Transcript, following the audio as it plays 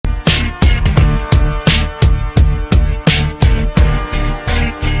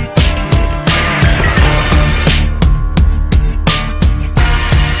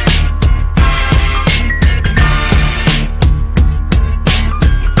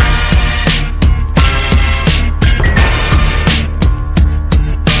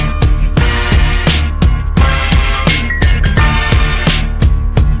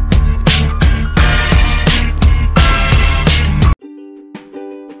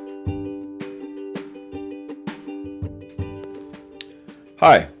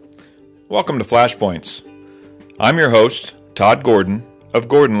Hi, welcome to Flashpoints. I'm your host, Todd Gordon of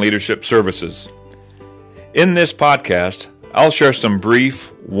Gordon Leadership Services. In this podcast, I'll share some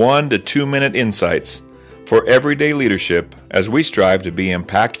brief 1 to 2 minute insights for everyday leadership as we strive to be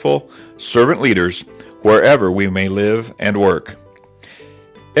impactful servant leaders wherever we may live and work.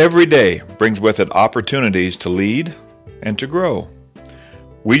 Every day brings with it opportunities to lead and to grow.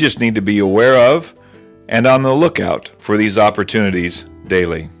 We just need to be aware of and on the lookout for these opportunities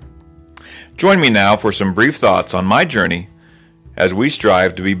daily. Join me now for some brief thoughts on my journey as we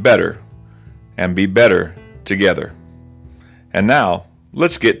strive to be better and be better together. And now,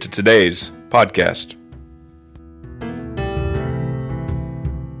 let's get to today's podcast.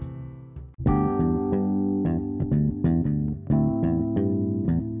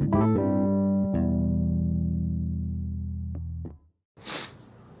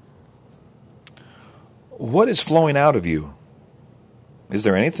 What is flowing out of you? Is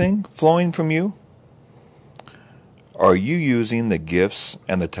there anything flowing from you? Are you using the gifts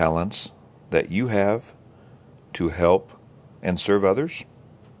and the talents that you have to help and serve others?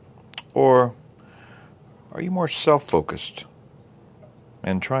 Or are you more self-focused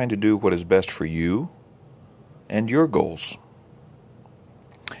and trying to do what is best for you and your goals?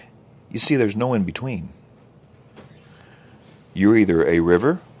 You see, there's no in between. You're either a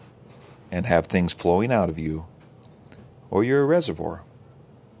river and have things flowing out of you, or you're a reservoir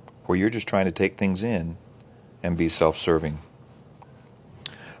where you're just trying to take things in and be self-serving.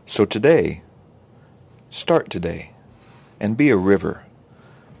 So today, start today and be a river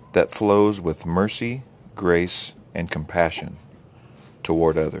that flows with mercy, grace, and compassion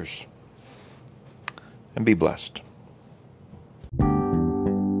toward others. And be blessed.